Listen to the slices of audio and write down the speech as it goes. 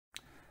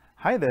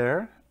Hi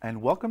there,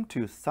 and welcome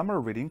to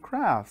Summer Reading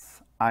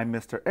Crafts. I'm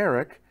Mr.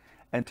 Eric,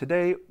 and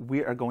today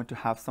we are going to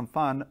have some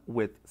fun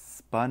with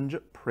sponge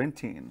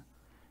printing.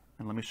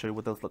 And let me show you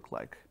what those look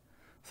like.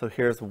 So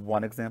here's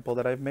one example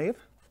that I've made.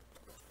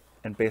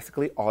 And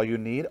basically all you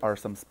need are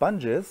some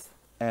sponges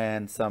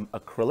and some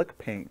acrylic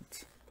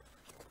paint.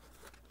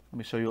 Let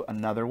me show you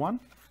another one.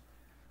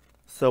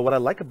 So what I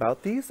like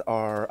about these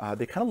are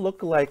they kind of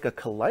look like a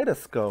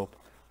kaleidoscope.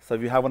 So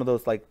if you have one of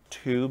those like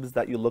tubes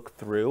that you look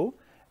through,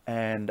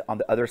 and on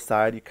the other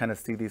side you kind of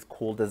see these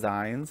cool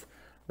designs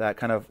that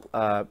kind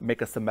of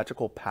make a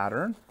symmetrical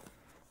pattern.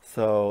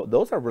 So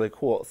those are really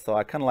cool. So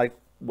I kind of like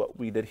what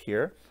we did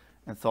here,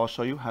 and so I'll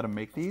show you how to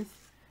make these.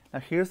 Now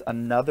here's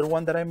another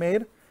one that I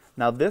made.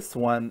 Now this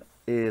one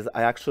is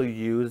I actually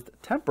used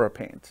tempera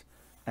paint,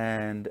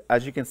 and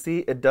as you can see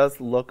it does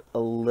look a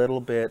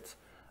little bit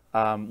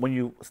when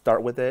you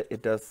start with it,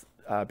 it does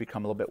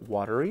become a little bit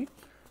watery.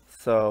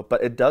 So,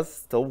 but it does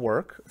still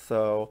work.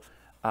 So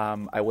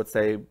I would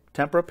say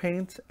tempera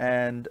paint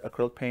and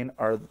acrylic paint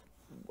are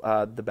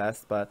the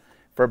best, but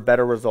for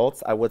better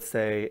results, I would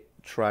say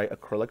try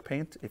acrylic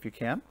paint if you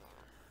can.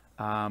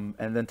 And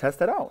then test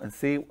that out and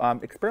see,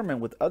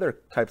 experiment with other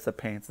types of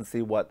paints and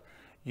see what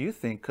you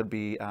think could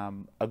be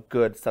a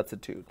good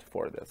substitute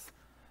for this.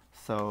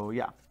 So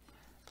yeah,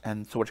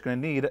 and so what you're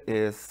gonna need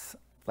is,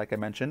 like I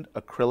mentioned,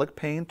 acrylic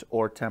paint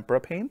or tempera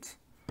paint.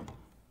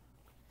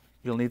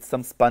 You'll need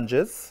some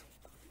sponges.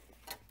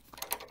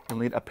 You'll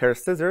need a pair of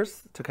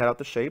scissors to cut out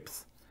the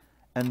shapes.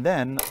 And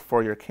then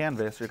for your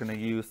canvas, you're going to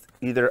use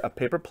either a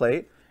paper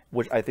plate,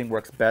 which I think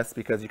works best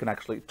because you can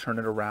actually turn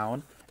it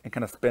around and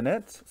kind of spin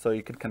it, so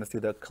you can kind of see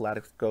the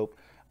kaleidoscope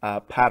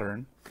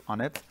pattern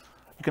on it.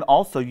 You can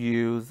also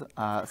use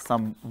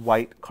some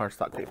white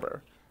cardstock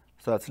paper.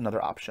 So that's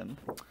another option.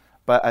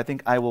 But I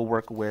think I will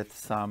work with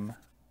some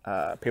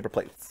paper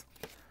plates.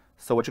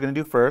 So what you're going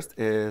to do first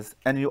is,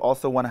 and you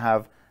also want to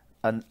have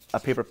a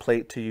paper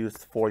plate to use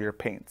for your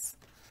paints.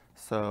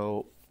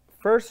 So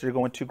first you're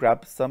going to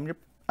grab some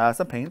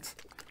paint,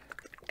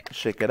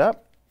 shake it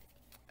up,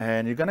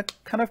 and you're going to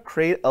kind of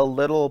create a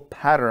little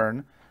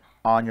pattern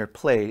on your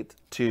plate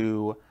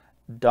to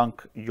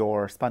dunk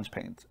your sponge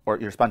paint or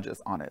your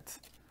sponges on it.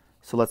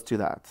 So let's do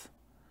that.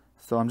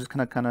 So I'm just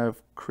going to kind of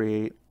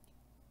create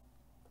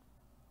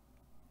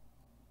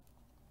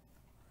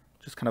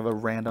just kind of a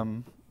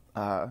random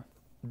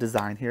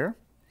design here.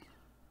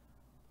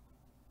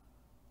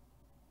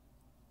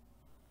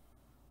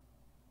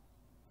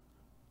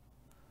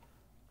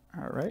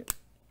 All right,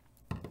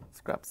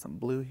 let's grab some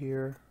blue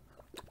here.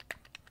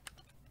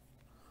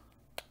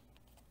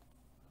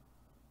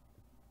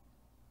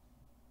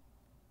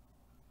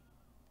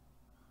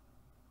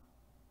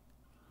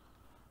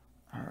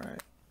 All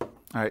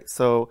right,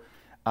 so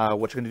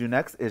what you're gonna do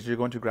next is you're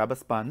going to grab a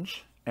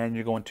sponge and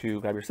you're going to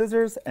grab your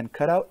scissors and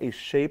cut out a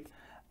shape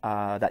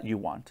that you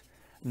want.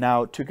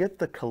 Now to get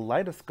the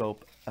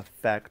kaleidoscope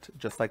effect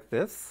just like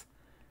this,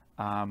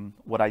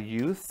 what I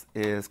use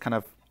is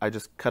I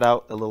just cut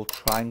out a little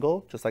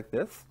triangle just like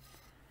this,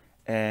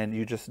 and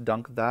you just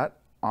dunk that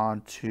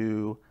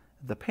onto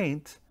the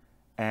paint,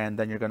 and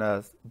then you're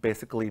gonna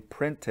basically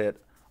print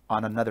it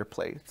on another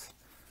plate.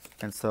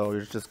 And so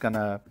you're just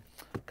gonna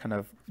kind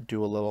of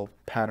do a little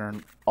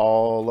pattern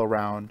all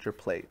around your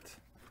plate,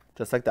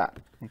 just like that,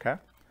 okay?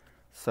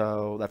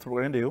 So that's what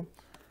we're gonna do,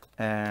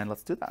 and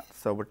let's do that.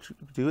 So what you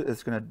do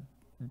is gonna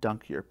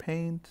dunk your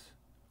paint,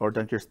 or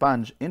dunk your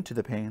sponge into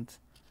the paint,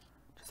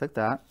 just like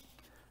that.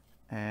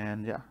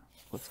 And yeah,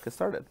 let's get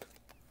started.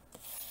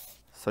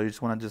 So you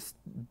just want to just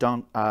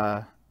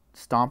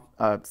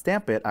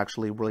stamp it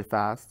actually really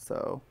fast.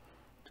 So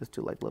just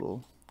do like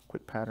little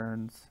quick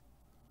patterns.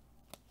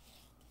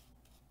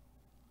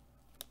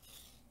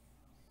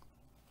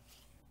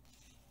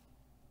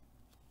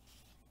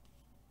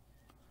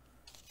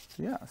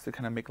 So yeah, so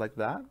kind of make like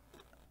that.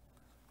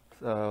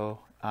 So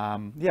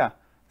yeah,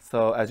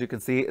 so as you can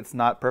see, it's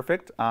not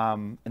perfect,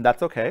 and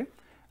that's okay,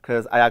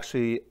 because I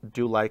actually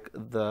do like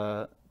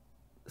the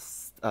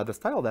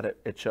style that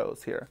it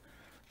shows here.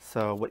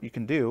 So what you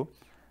can do,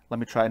 let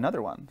me try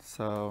another one.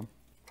 So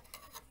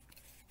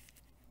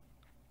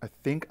I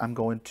think I'm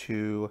going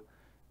to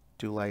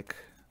do like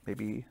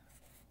maybe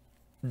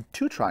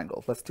 2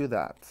 triangles. Let's do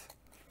that.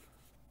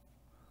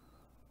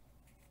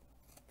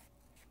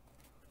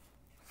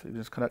 So you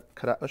just kind of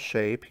cut out a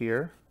shape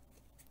here.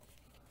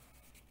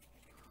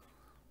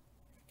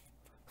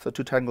 So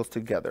 2 triangles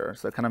together.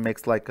 So it kind of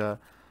makes like a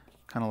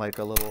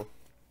little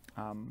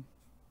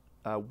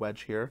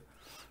wedge here.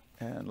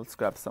 And let's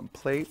grab some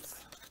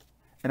plates.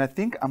 And I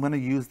think I'm going to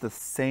use the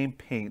same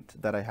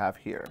paint that I have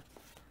here.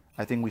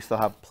 I think we still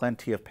have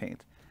plenty of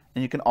paint.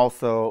 And you can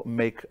also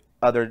make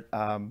other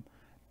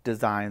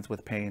designs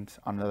with paint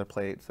on another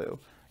plate. So you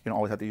don't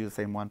always have to use the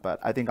same one, but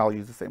I think I'll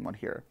use the same one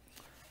here.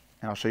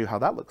 And I'll show you how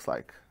that looks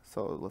like.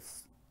 So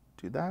let's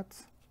do that.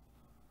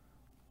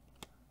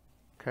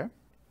 Okay.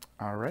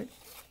 All right.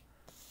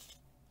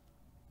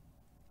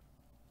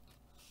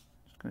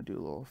 Just going to do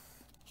a little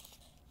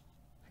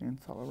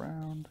paints all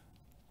around.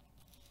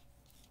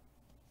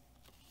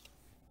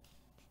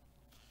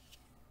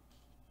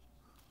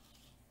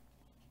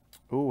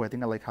 Ooh, I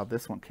think I like how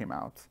this one came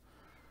out.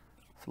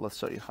 So let's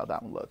show you how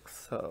that one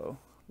looks. So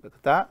look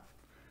at that.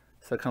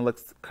 So it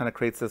kind of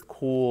creates this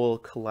cool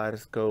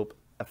kaleidoscope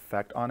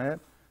effect on it,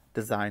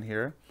 design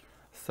here.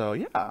 So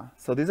yeah,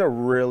 so these are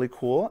really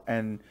cool,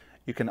 and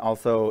you can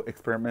also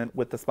experiment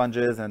with the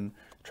sponges and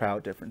try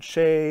out different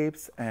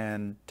shapes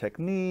and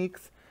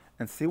techniques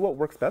and see what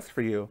works best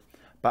for you.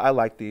 But I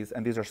like these,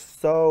 and these are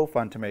so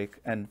fun to make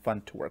and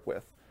fun to work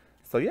with.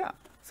 So yeah,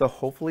 so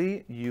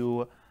hopefully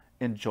you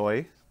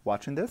enjoy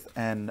watching this,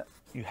 and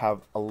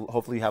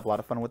hopefully you have a lot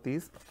of fun with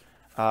these.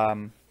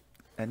 And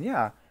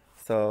yeah,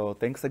 so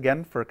thanks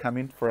again for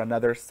coming for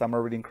another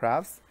Summer Reading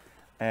Crafts,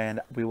 and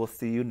we will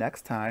see you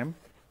next time.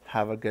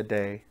 Have a good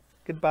day.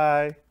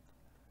 Goodbye.